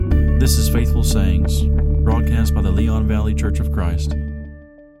This is Faithful Sayings, broadcast by the Leon Valley Church of Christ.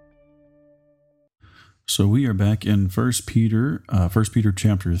 So we are back in 1 Peter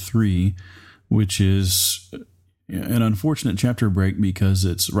chapter 3, which is an unfortunate chapter break because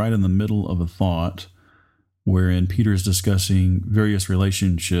it's right in the middle of a thought wherein Peter is discussing various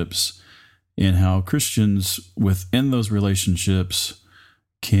relationships and how Christians within those relationships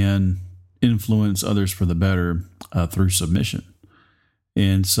can influence others for the better through submission.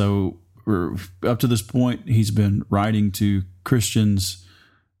 And so up to this point, he's been writing to Christians,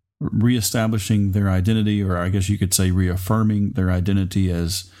 reestablishing their identity, or I guess you could say reaffirming their identity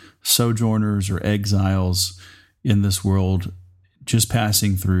as sojourners or exiles in this world, just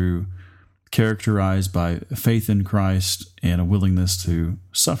passing through, characterized by faith in Christ and a willingness to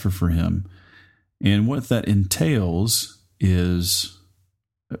suffer for him. And what that entails is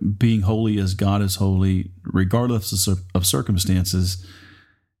being holy as God is holy, regardless of circumstances,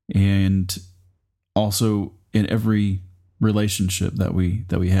 and also in every relationship that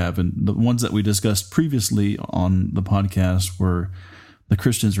we have. And the ones that we discussed previously on the podcast were the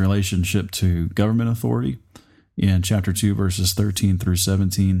Christian's relationship to government authority in chapter 2, verses 13 through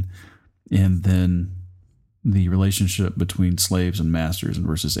 17, and then the relationship between slaves and masters in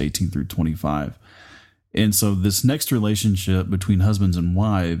verses 18 through 25. And so this next relationship between husbands and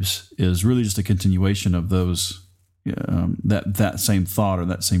wives is really just a continuation of those that same thought or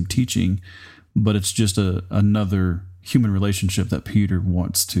that same teaching, but it's just another human relationship that Peter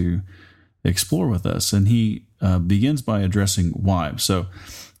wants to explore with us. And he begins by addressing wives. So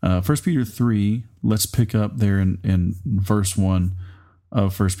 1 Peter 3, let's pick up there in verse 1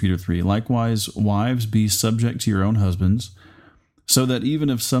 of 1 Peter 3. Likewise, wives, be subject to your own husbands, so that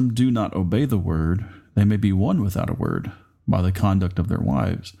even if some do not obey the word, they may be won without a word by the conduct of their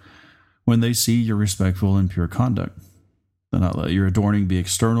wives, when they see your respectful and pure conduct. Do not let your adorning be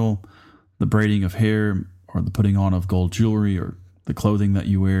external, the braiding of hair, or the putting on of gold jewelry, or the clothing that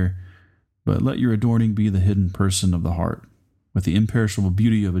you wear, but let your adorning be the hidden person of the heart, with the imperishable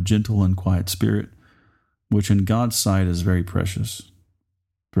beauty of a gentle and quiet spirit, which in God's sight is very precious.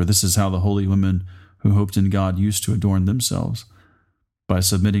 For this is how the holy women who hoped in God used to adorn themselves, by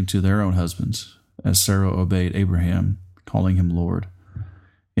submitting to their own husbands, as Sarah obeyed Abraham, calling him Lord.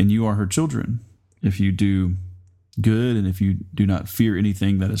 And you are her children, if you do good and if you do not fear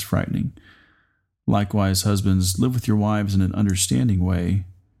anything that is frightening. Likewise, husbands, live with your wives in an understanding way,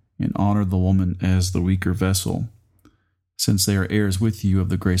 and honor the woman as the weaker vessel, since they are heirs with you of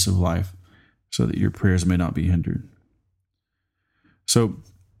the grace of life, so that your prayers may not be hindered. So,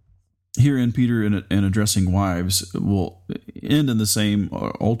 herein, Peter, in addressing wives, will end in the same,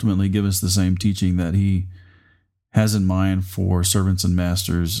 or ultimately give us the same teaching that he has in mind for servants and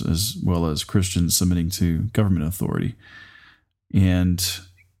masters, as well as Christians submitting to government authority. And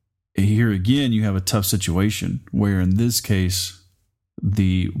here again, you have a tough situation where, in this case,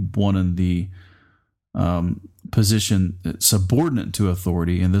 the one in the position subordinate to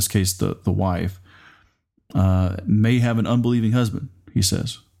authority, in this case, the wife, may have an unbelieving husband, he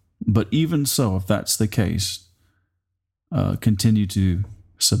says. But even so, if that's the case, continue to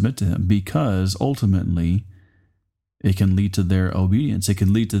submit to him, because ultimately it can lead to their obedience. It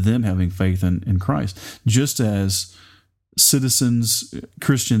can lead to them having faith in Christ. Just as citizens,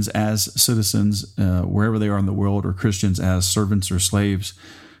 Christians as citizens, wherever they are in the world, or Christians as servants or slaves,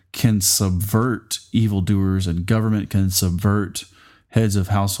 can subvert evildoers, and government can subvert heads of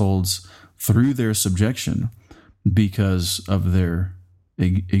households through their subjection because of their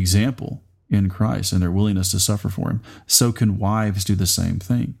example in Christ and their willingness to suffer for him. So can wives do the same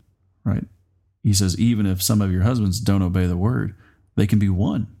thing, right? He says, even if some of your husbands don't obey the word, they can be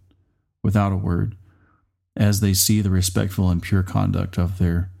won without a word as they see the respectful and pure conduct of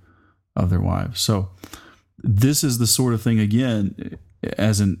their wives. So this is the sort of thing, again,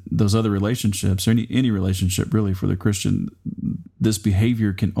 as in those other relationships, or any relationship really for the Christian, this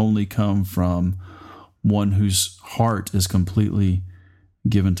behavior can only come from one whose heart is completely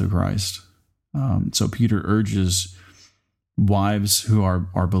given to Christ. So Peter urges wives who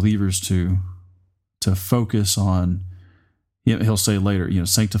are believers to focus on, he'll say later,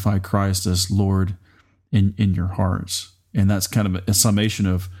 sanctify Christ as Lord in your hearts. And that's kind of a summation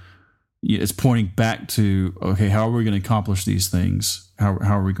of, it's pointing back to, okay, how are we going to accomplish these things? How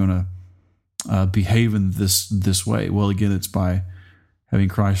are we going to behave in this way? Well, again, it's by having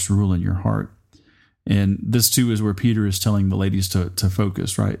Christ rule in your heart. And this too is where Peter is telling the ladies to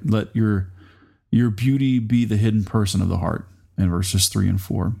focus, right? Let your beauty be the hidden person of the heart, in verses 3 and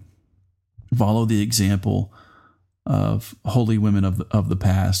 4. Follow the example of holy women of the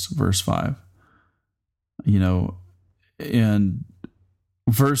past, verse 5. And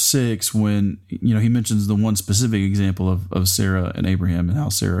verse 6, when he mentions the one specific example of Sarah and Abraham, and how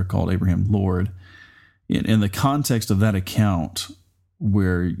Sarah called Abraham Lord, in the context of that account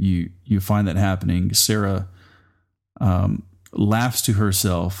where you find that happening, Sarah laughs to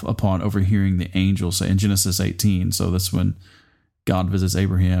herself upon overhearing the angel say in Genesis 18. So that's when God visits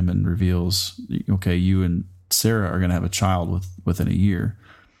Abraham and reveals, okay, you and Sarah are going to have a child within a year.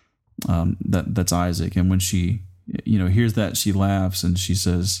 That's Isaac. And when she hears that, she laughs and she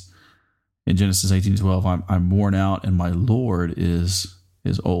says in Genesis 18:12, I'm worn out and my Lord is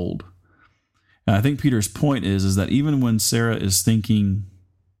old. And I think Peter's point is that even when Sarah is thinking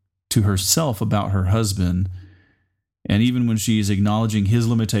to herself about her husband, and even when she is acknowledging his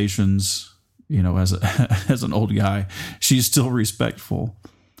limitations, as an old guy, she's still respectful.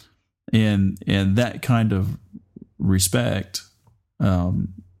 And that kind of respect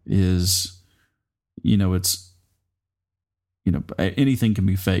is, it's, anything can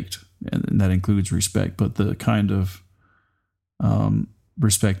be faked, and that includes respect. But the kind of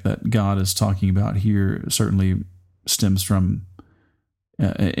respect that God is talking about here certainly stems from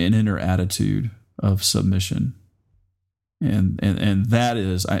an inner attitude of submission. And that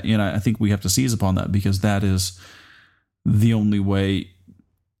is, I think we have to seize upon that, because that is the only way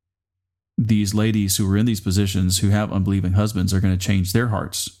these ladies who are in these positions who have unbelieving husbands are going to change their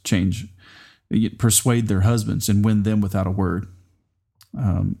hearts, persuade their husbands and win them without a word.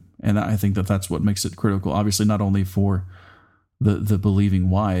 And I think that's what makes it critical, obviously, not only for the believing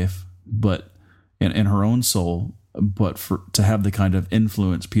wife, but in her own soul, but to have the kind of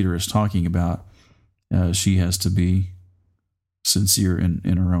influence Peter is talking about, she has to be sincere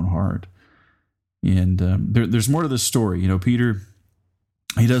in her own heart. And there's more to this story. Peter,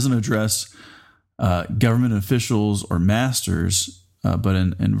 he doesn't address government officials or masters, but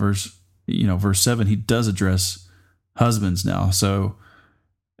in verse 7, he does address husbands now. So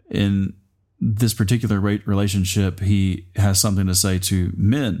in this particular relationship, he has something to say to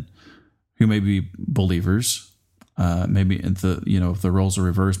men who may be believers. Maybe if the roles are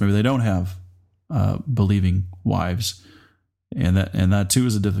reversed, maybe they don't have believing wives. And that too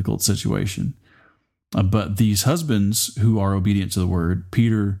is a difficult situation. But these husbands who are obedient to the word,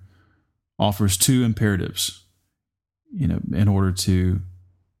 Peter offers two imperatives, in order to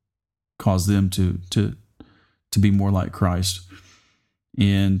cause them to be more like Christ.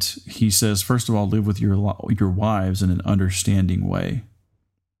 And he says, first of all, live with your wives in an understanding way.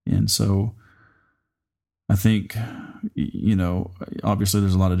 And so I think, obviously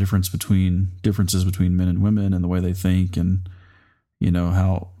there's a lot of differences between men and women and the way they think, and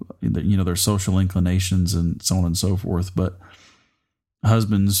how their social inclinations and so on and so forth. But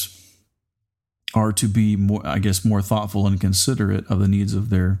husbands are to be more thoughtful and considerate of the needs of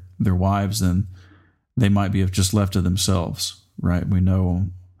their wives than they might be if just left to themselves. Right? We know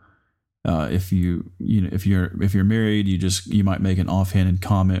if you're married, you might make an offhanded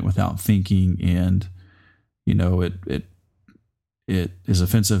comment without thinking, and it is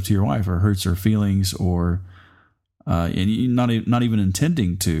offensive to your wife or hurts her feelings, or and you not even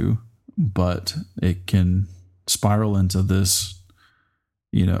intending to, but it can spiral into this,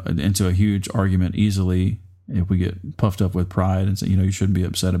 into a huge argument easily if we get puffed up with pride and say, you shouldn't be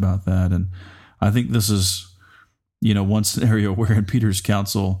upset about that. And I think this is, one scenario wherein Peter's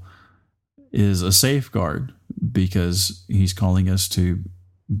counsel is a safeguard, because he's calling us to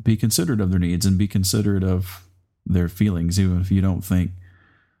be considerate of their needs and be considerate of their feelings, even if you don't think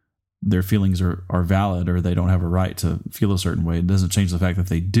their feelings are valid or they don't have a right to feel a certain way. It doesn't change the fact that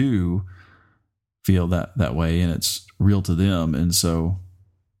they do feel that way, and it's real to them. And so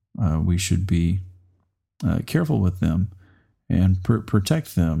we should be careful with them and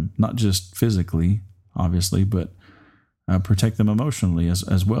protect them, not just physically, obviously, but protect them emotionally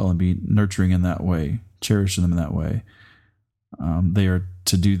as well, and be nurturing in that way, cherishing them in that way. They are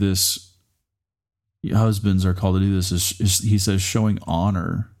to do this. Husbands are called to do this, he says, showing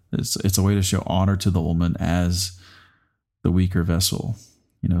honor. It's a way to show honor to the woman as the weaker vessel.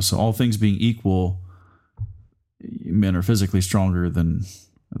 So all things being equal, men are physically stronger than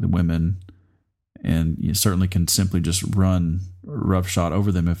the women, and you certainly can simply just run roughshod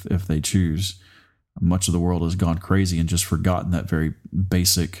over them if they choose. Much of the world has gone crazy and just forgotten that very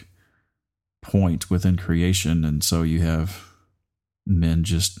basic point within creation, and so you have men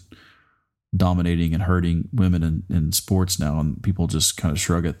just dominating and hurting women in sports now, and people just kind of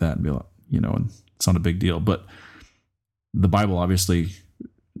shrug at that and be like, and it's not a big deal. But the Bible obviously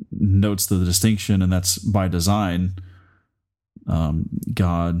notes the distinction, and that's by design.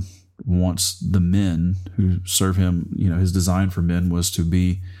 God wants the men who serve him, his design for men was to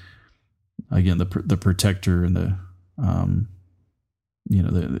be, again, the protector and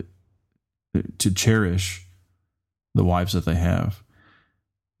to cherish the wives that they have.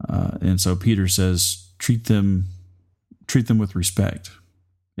 And so Peter says, treat them with respect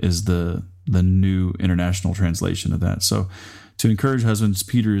is the New International Translation of that. So to encourage husbands,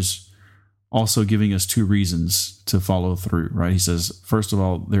 Peter's also giving us two reasons to follow through, right? He says, first of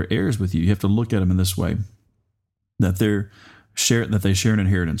all, they're heirs with you. You have to look at them in this way, that they share an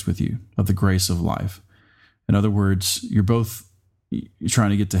inheritance with you of the grace of life. In other words, you're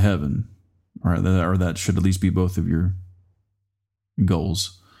trying to get to heaven, or that should at least be both of your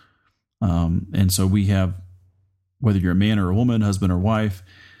goals. And so we have, whether you're a man or a woman, husband or wife,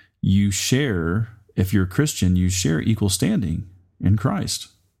 you share, if you're a Christian, you share equal standing in Christ,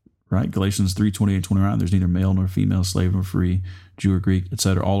 right? Galatians 3:28-29, there's neither male nor female, slave nor free, Jew or Greek,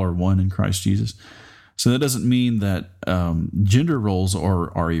 etc. All are one in Christ Jesus. So that doesn't mean that gender roles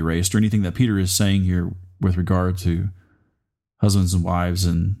are erased or anything that Peter is saying here with regard to husbands and wives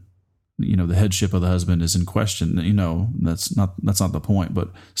and the headship of the husband is in question. That's not the point. But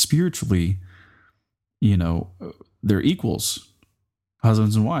spiritually, they're equals,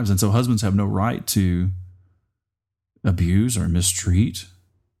 husbands and wives, and so husbands have no right to abuse or mistreat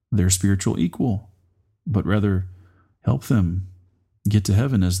their spiritual equal, but rather help them get to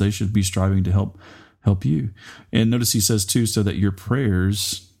heaven as they should be striving to help you. And notice he says too, so that your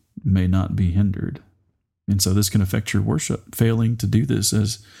prayers may not be hindered. And so this can affect your worship. Failing to do this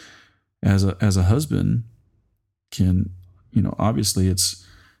as a husband can, obviously it's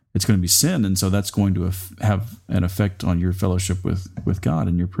going to be sin, and so that's going to have an effect on your fellowship with God,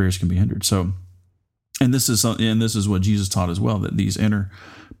 and your prayers can be hindered. So, and this is what Jesus taught as well, that these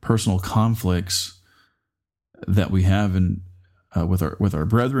interpersonal conflicts that we have with our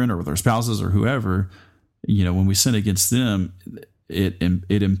brethren or with our spouses or whoever, when we sin against them, it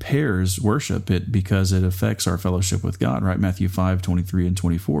impairs worship because it affects our fellowship with God, right? Matthew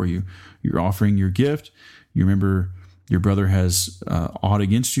 5:23-24. You're offering your gift. You remember your brother has aught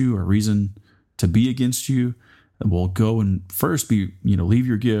against you or reason to be against you. Well, go and first leave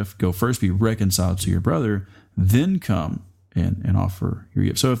your gift, go first be reconciled to your brother, then come and offer your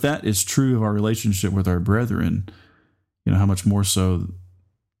gift. So if that is true of our relationship with our brethren, how much more so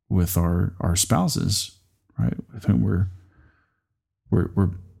with our spouses, right? With whom we're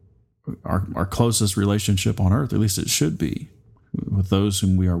our closest relationship on earth, at least it should be, with those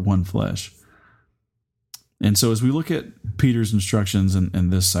whom we are one flesh. And so as we look at Peter's instructions in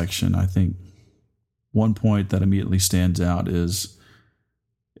this section, I think one point that immediately stands out is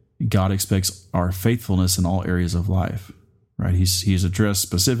God expects our faithfulness in all areas of life, right? He's addressed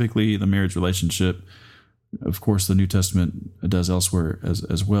specifically the marriage relationship. Of course, the New Testament does elsewhere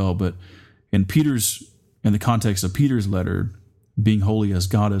as well. But in the context of Peter's letter, being holy as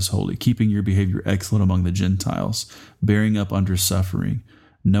God is holy, keeping your behavior excellent among the Gentiles, bearing up under suffering,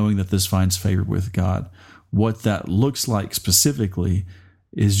 knowing that this finds favor with God. What that looks like specifically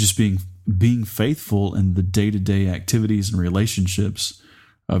is just being faithful in the day-to-day activities and relationships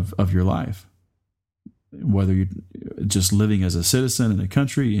of your life. Whether you're just living as a citizen in a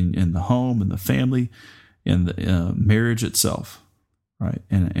country, in the home, in the family, in the marriage itself, right?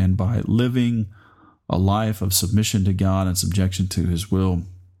 And by living a life of submission to God and subjection to His will,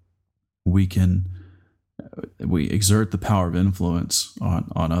 we exert the power of influence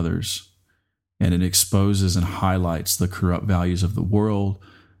on others, and it exposes and highlights the corrupt values of the world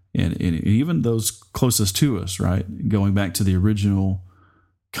and even those closest to us, right? Going back to the original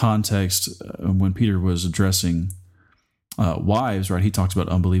context when Peter was addressing wives, right? He talks about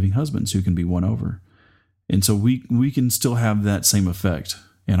unbelieving husbands who can be won over. And so we can still have that same effect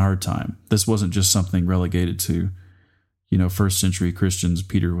in our time. This wasn't just something relegated to, first century Christians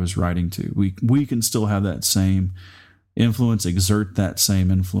Peter was writing to. We can still have that same influence, exert that same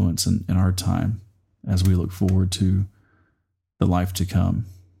influence in our time as we look forward to the life to come.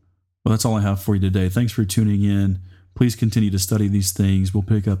 Well, that's all I have for you today. Thanks for tuning in. Please continue to study these things. We'll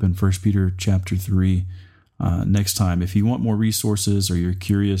pick up in 1 Peter chapter 3 next time. If you want more resources or you're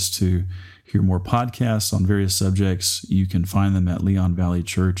curious to hear more podcasts on various subjects, you can find them at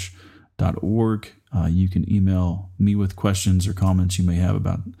leonvalleychurch.org. You can email me with questions or comments you may have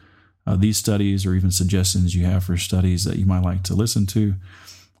about these studies, or even suggestions you have for studies that you might like to listen to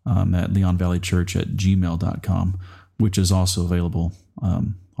at leonvalleychurch@gmail.com, which is also available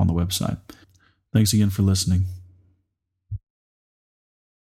on the website. Thanks again for listening.